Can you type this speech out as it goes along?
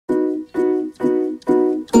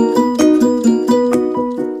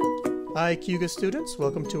myCayuga students,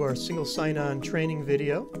 welcome to our single sign-on training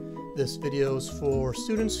video. This video is for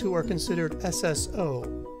students who are considered SSO.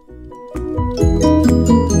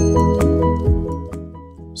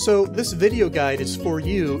 So this video guide is for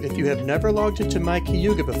you if you have never logged into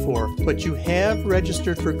myCayuga before, but you have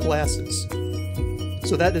registered for classes.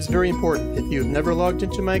 So that is very important. If you've never logged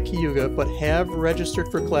into myCayuga but have registered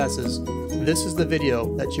for classes, this is the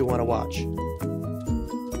video that you want to watch.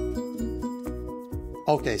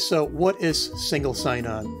 Okay, so what is single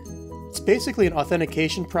sign-on? It's basically an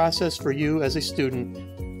authentication process for you as a student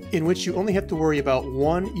in which you only have to worry about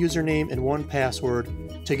one username and one password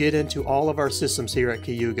to get into all of our systems here at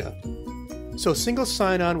Cayuga. So single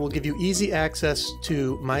sign-on will give you easy access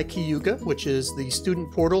to myCayuga, which is the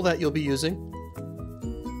student portal that you'll be using.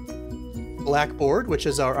 Blackboard, which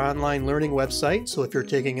is our online learning website, so if you're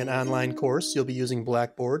taking an online course, you'll be using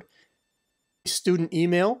Blackboard. Student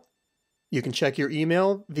email. You can check your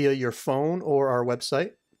email via your phone or our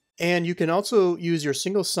website. And you can also use your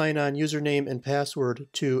single sign-on username and password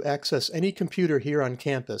to access any computer here on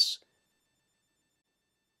campus.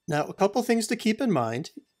 Now, a couple things to keep in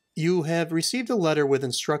mind. You have received a letter with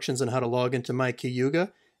instructions on how to log into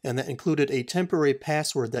myCayuga, and that included a temporary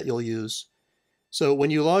password that you'll use. So when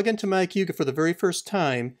you log into myCayuga for the very first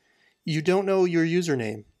time, you don't know your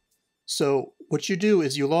username. So what you do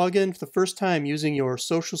is you log in for the first time using your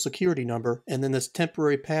social security number and then this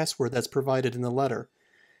temporary password that's provided in the letter.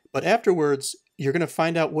 But afterwards, you're going to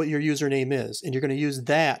find out what your username is, and you're going to use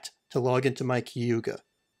that to log into myCayuga.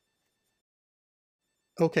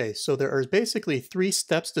 Okay, so there are basically 3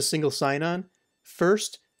 steps to single sign-on.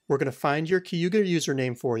 First, we're going to find your Cayuga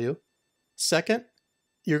username for you. Second,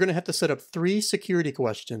 you're going to have to set up 3 security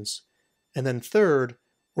questions. And then third,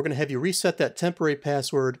 we're going to have you reset that temporary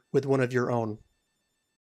password with one of your own.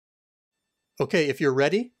 Okay, if you're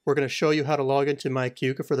ready, we're going to show you how to log into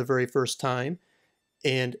myCayuga for the very first time.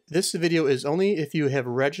 And this video is only if you have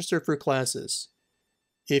registered for classes.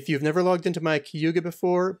 If you've never logged into myCayuga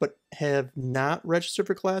before but have not registered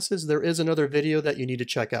for classes, there is another video that you need to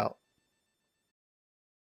check out.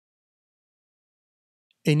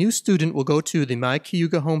 A new student will go to the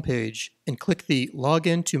myCayuga homepage and click the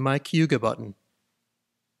Login to myCayuga button.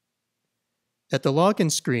 At the login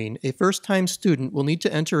screen, a first-time student will need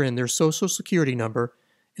to enter in their social security number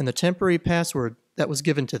and the temporary password that was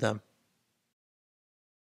given to them.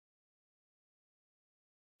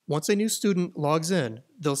 Once a new student logs in,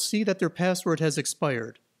 they'll see that their password has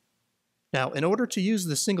expired. Now, in order to use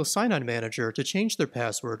the single sign-on manager to change their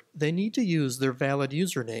password, they need to use their valid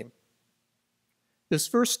username. This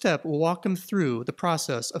first step will walk them through the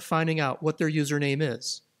process of finding out what their username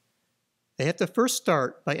is. They have to first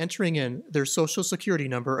start by entering in their social security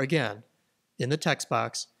number again in the text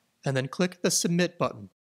box and then click the Submit button.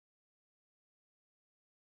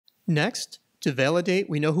 Next, to validate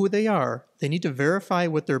we know who they are, they need to verify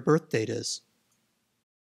what their birth date is.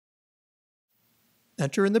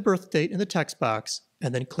 Enter in the birth date in the text box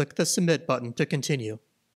and then click the Submit button to continue.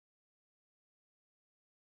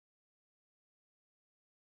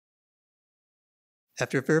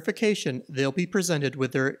 After verification, they'll be presented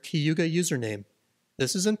with their Cayuga username.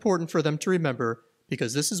 This is important for them to remember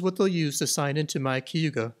because this is what they'll use to sign into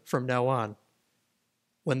myCayuga from now on.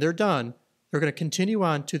 When they're done, they're going to continue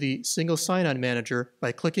on to the Single Sign-On Manager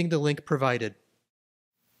by clicking the link provided.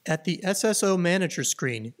 At the SSO Manager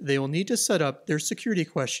screen, they will need to set up their security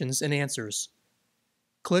questions and answers.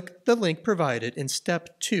 Click the link provided in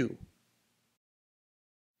Step 2.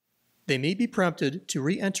 They may be prompted to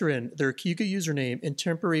re-enter in their Cayuga username and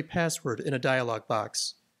temporary password in a dialog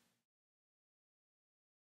box.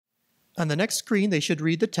 On the next screen, they should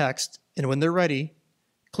read the text, and when they're ready,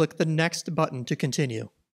 click the Next button to continue.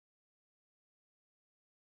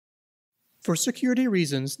 For security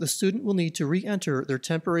reasons, the student will need to re-enter their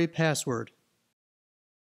temporary password.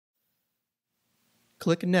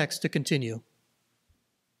 Click Next to continue.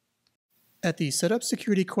 At the Set up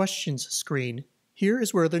Security Questions screen, here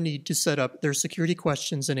is where they need to set up their security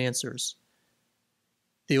questions and answers.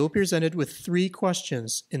 They will be presented with 3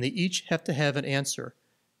 questions, and they each have to have an answer.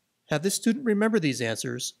 Have the student remember these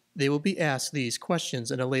answers, they will be asked these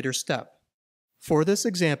questions in a later step. For this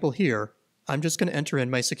example here, I'm just going to enter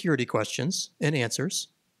in my security questions and answers.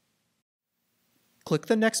 Click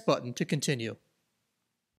the Next button to continue.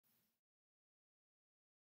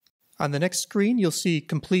 On the next screen, you'll see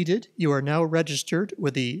Completed. You are now registered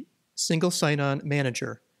with the Single Sign-On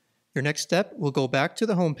Manager. Your next step will go back to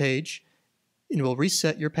the home page and will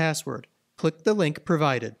reset your password. Click the link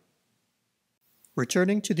provided.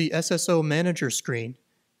 Returning to the SSO Manager screen,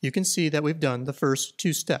 you can see that we've done the first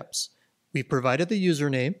 2 steps. We've provided the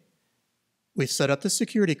username, We've set up the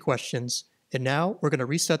security questions, and now we're going to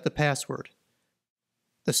reset the password.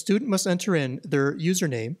 The student must enter in their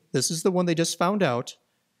username, this is the one they just found out,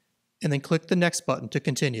 and then click the Next button to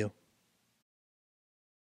continue.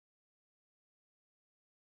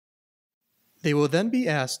 They will then be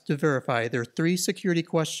asked to verify their 3 security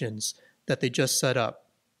questions that they just set up.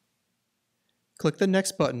 Click the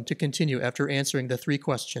Next button to continue after answering the 3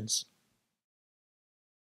 questions.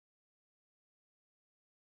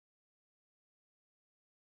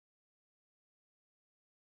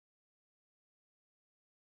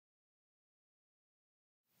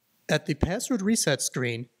 At the password reset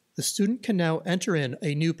screen, the student can now enter in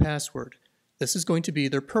a new password. This is going to be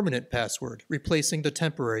their permanent password, replacing the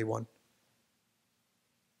temporary one.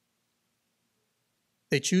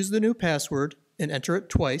 They choose the new password and enter it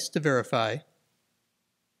twice to verify,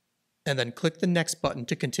 and then click the Next button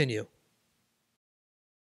to continue.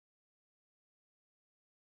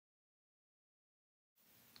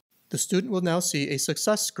 The student will now see a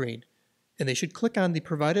success screen, and they should click on the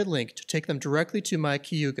provided link to take them directly to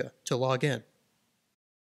myCayuga to log in.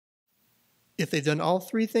 If they've done all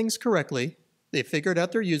 3 things correctly, they've figured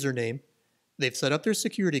out their username, they've set up their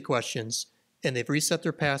security questions, and they've reset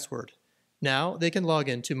their password. Now they can log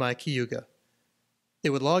in to myCayuga. They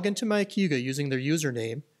would log into myCayuga using their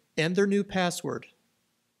username and their new password.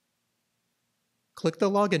 Click the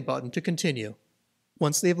Login button to continue.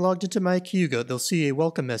 Once they've logged into myCayuga, they'll see a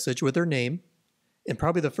welcome message with their name, and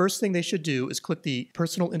probably the first thing they should do is click the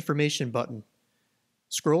Personal Information button.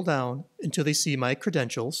 Scroll down until they see My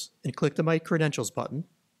Credentials and click the My Credentials button.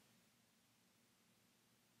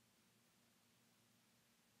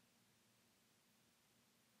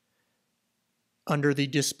 Under the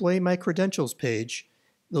Display My Credentials page,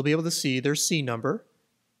 they'll be able to see their C number,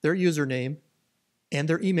 their username, and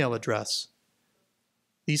their email address.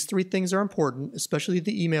 These 3 things are important, especially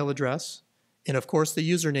the email address, and of course the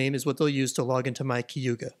username is what they'll use to log into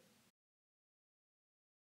myCayuga.